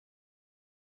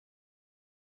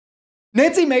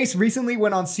Nancy Mace recently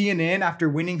went on CNN after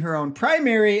winning her own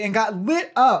primary and got lit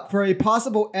up for a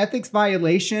possible ethics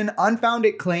violation,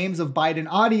 unfounded claims of Biden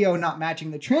audio not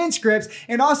matching the transcripts,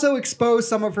 and also exposed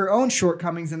some of her own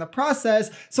shortcomings in the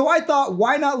process. So I thought,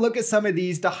 why not look at some of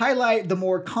these to highlight the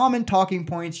more common talking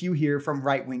points you hear from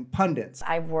right-wing pundits.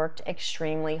 I've worked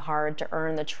extremely hard to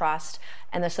earn the trust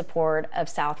and the support of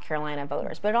South Carolina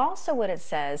voters. But also what it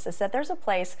says is that there's a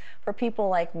place for people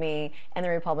like me and the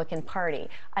Republican Party.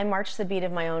 I march to the beat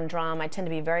of my own drum. I tend to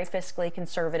be very fiscally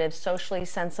conservative, socially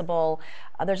sensible.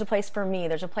 There's a place for me.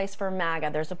 There's a place for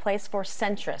MAGA. There's a place for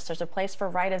centrists. There's a place for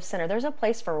right of center. There's a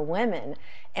place for women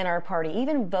in our party,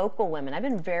 even vocal women. I've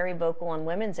been very vocal on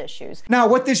women's issues. Now,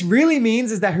 what this really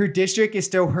means is that her district is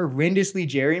still horrendously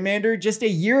gerrymandered. Just a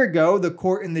year ago, the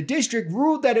court in the district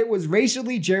ruled that it was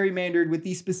racially gerrymandered with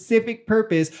the specific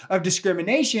purpose of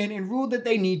discrimination and ruled that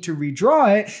they need to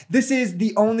redraw it. This is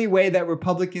the only way that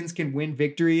Republicans can win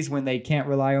victories when they can't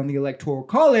rely on the Electoral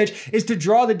College, is to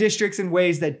draw the districts in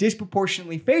ways that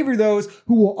disproportionately favor those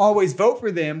who will always vote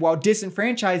for them while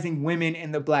disenfranchising women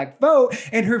and the black vote.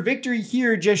 And her victory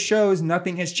here just shows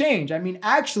nothing has changed. I mean,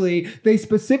 actually, they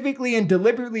specifically and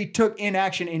deliberately took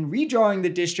inaction in redrawing the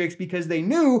districts because they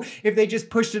knew if they just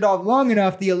pushed it off long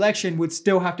enough, the election would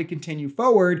still have to continue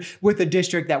forward with a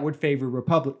district that would favor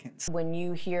Republicans. When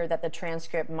you hear that the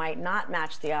transcript might not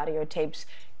match the audio tapes,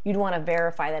 you'd want to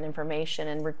verify that information,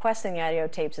 and requesting the audio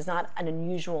tapes is not an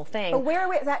unusual thing. But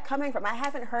where is that coming from? I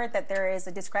haven't heard that there is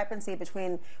a discrepancy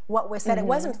between what was said. It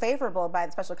wasn't favorable by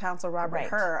the special counsel Robert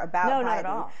Hur about Biden. Not at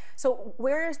all. So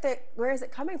where is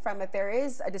it coming from if there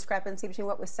is a discrepancy between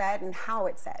what was said and how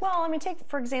it's said? Well, I mean, take,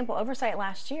 for example, oversight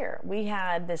last year. We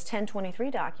had this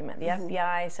 1023 document. The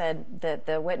FBI said that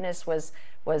the witness was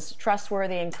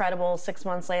trustworthy and credible. 6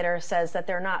 months later says that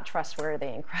they're not trustworthy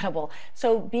and credible.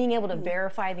 So being able to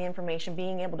verify the information,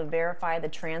 being able to verify the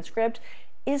transcript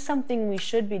is something we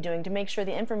should be doing to make sure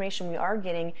the information we are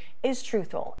getting is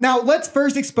truthful. Now, let's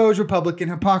first expose Republican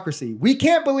hypocrisy. We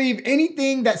can't believe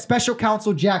anything that special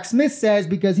counsel Jack Smith says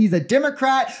because he's a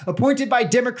Democrat appointed by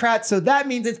Democrats, so that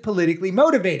means it's politically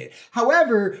motivated.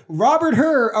 However, Robert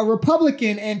Hur, a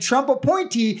Republican and Trump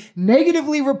appointee,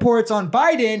 negatively reports on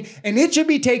Biden, and it should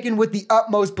be taken with the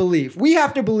utmost belief. We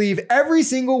have to believe every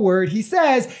single word he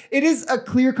says. It is a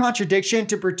clear contradiction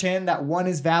to pretend that one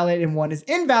is valid and one is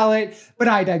invalid,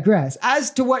 but I digress. As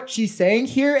to what she's saying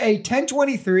here, a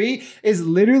 1023 is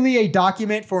literally a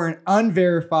document for an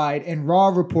unverified and raw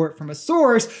report from a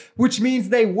source, which means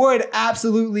they would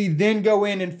absolutely then go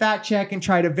in and fact check and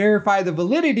try to verify the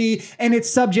validity, and it's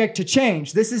subject to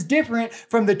change. This is different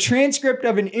from the transcript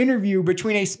of an interview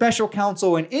between a special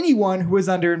counsel and anyone who is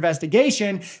under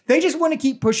investigation. They just want to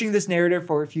keep pushing this narrative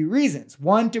for a few reasons.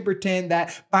 One, to pretend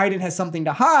that Biden has something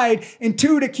to hide, and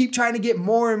two, to keep trying to get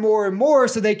more and more and more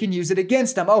so they can use it against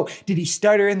them. Oh, did he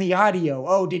stutter in the audio?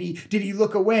 Oh, did he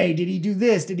look away? Did he do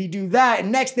this? Did he do that?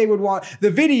 And next they would want the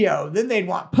video. Then they'd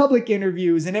want public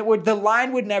interviews, and the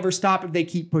line would never stop if they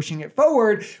keep pushing it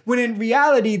forward, when in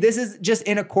reality, this is just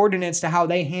in accordance to how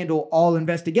they handle all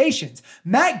investigations.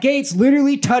 Matt Gaetz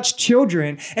literally touched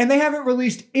children, and they haven't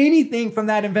released anything from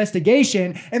that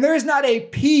investigation, and there is not a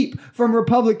peep from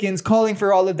Republicans calling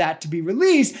for all of that to be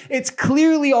released. It's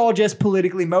clearly all just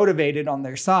politically motivated on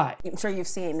their side. I'm sure you've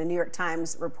seen the New York Times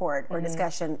report or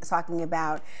discussion talking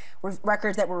about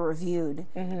records that were reviewed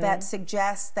that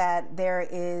suggests that there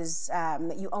is,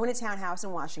 that you own a townhouse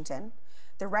in Washington.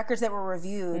 The records that were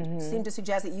reviewed seem to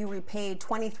suggest that you repaid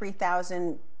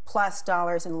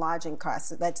 $23,000+ in lodging costs.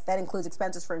 That includes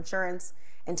expenses for insurance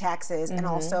and taxes and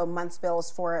also month's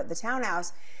bills for the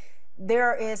townhouse.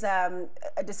 There is a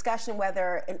discussion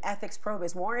whether an ethics probe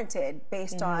is warranted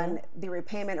based on the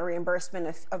repayment or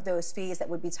reimbursement of those fees that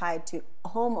would be tied to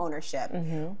home ownership.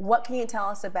 What can you tell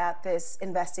us about this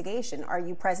investigation? Are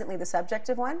you presently the subject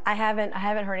of one? I haven't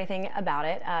heard anything about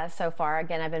it so far.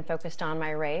 Again, I've been focused on my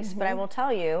race, but I will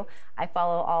tell you, I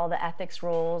follow all the ethics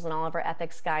rules and all of our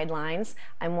ethics guidelines.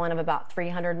 I'm one of about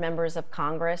 300 members of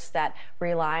Congress that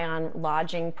rely on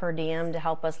lodging per diem to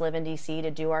help us live in DC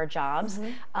to do our jobs.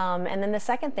 And then the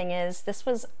second thing is, this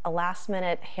was a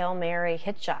last-minute Hail Mary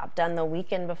hit job done the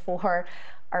weekend before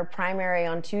our primary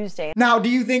on Tuesday. Now, do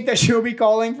you think that she'll be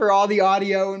calling for all the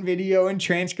audio and video and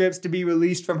transcripts to be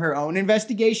released from her own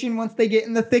investigation once they get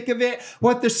in the thick of it?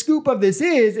 What the scoop of this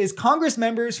is Congress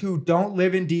members who don't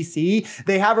live in DC,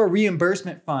 they have a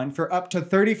reimbursement fund for up to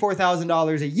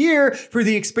 $34,000 a year for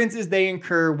the expenses they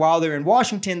incur while they're in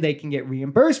Washington. They can get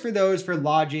reimbursed for those for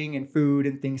lodging and food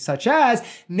and things such as.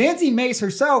 Nancy Mace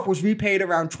herself was repaid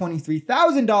around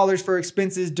 $23,000 for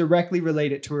expenses directly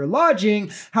related to her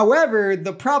lodging. However,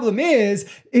 the problem is,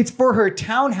 it's for her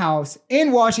townhouse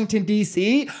in Washington,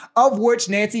 D.C., of which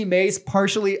Nancy Mace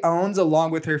partially owns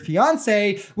along with her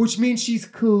fiance, which means she's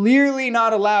clearly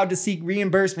not allowed to seek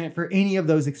reimbursement for any of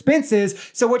those expenses.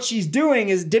 So what she's doing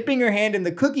is dipping her hand in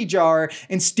the cookie jar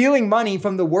and stealing money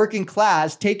from the working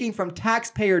class, taking from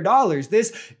taxpayer dollars.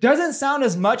 This doesn't sound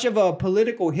as much of a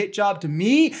political hit job to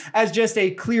me as just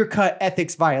a clear-cut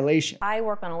ethics violation. I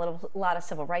work on a lot of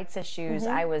civil rights issues.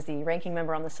 I was the ranking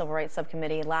member on the Civil Rights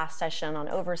Subcommittee last session on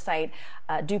oversight.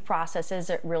 Due process is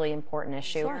a really important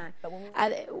issue. Sure.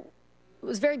 It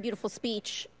was a very beautiful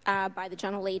speech by the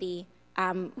gentlelady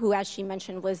who, as she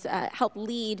mentioned, was helped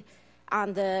lead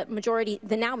on the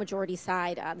now majority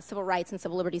side, the Civil Rights and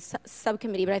Civil Liberties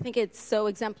Subcommittee. But I think it's so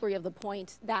exemplary of the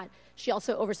point that she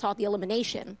also oversaw the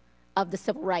elimination of the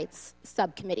Civil Rights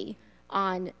Subcommittee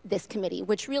on this committee,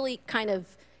 which really kind of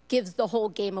gives the whole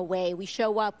game away. We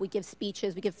show up, we give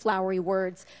speeches, we give flowery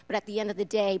words, but at the end of the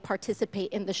day,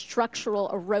 participate in the structural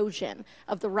erosion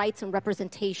of the rights and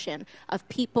representation of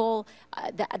people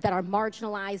that are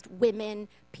marginalized, women,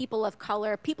 people of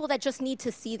color, people that just need to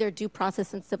see their due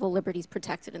process and civil liberties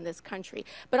protected in this country.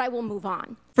 But I will move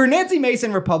on. For Nancy Mace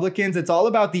and Republicans, it's all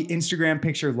about the Instagram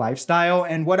picture lifestyle.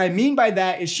 And what I mean by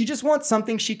that is she just wants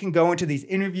something she can go into these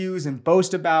interviews and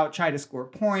boast about, try to score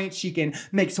points. She can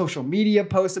make social media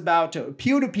posts about to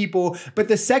appeal to people. But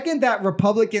the second that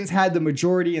Republicans had the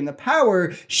majority and the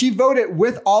power, she voted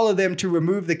with all of them to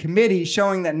remove the committee,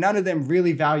 showing that none of them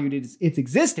really valued its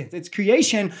existence. Its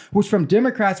creation was from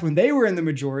Democrats when they were in the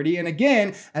majority. And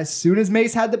again, as soon as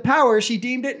Mace had the power, she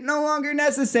deemed it no longer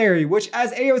necessary, which,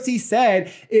 as AOC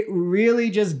said, it really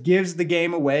just gives the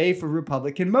game away for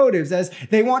Republican motives, as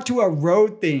they want to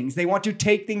erode things. They want to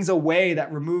take things away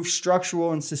that remove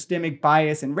structural and systemic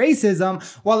bias and racism,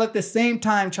 while at the same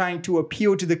time trying to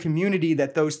appeal to the community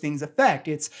that those things affect.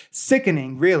 It's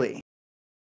sickening, really.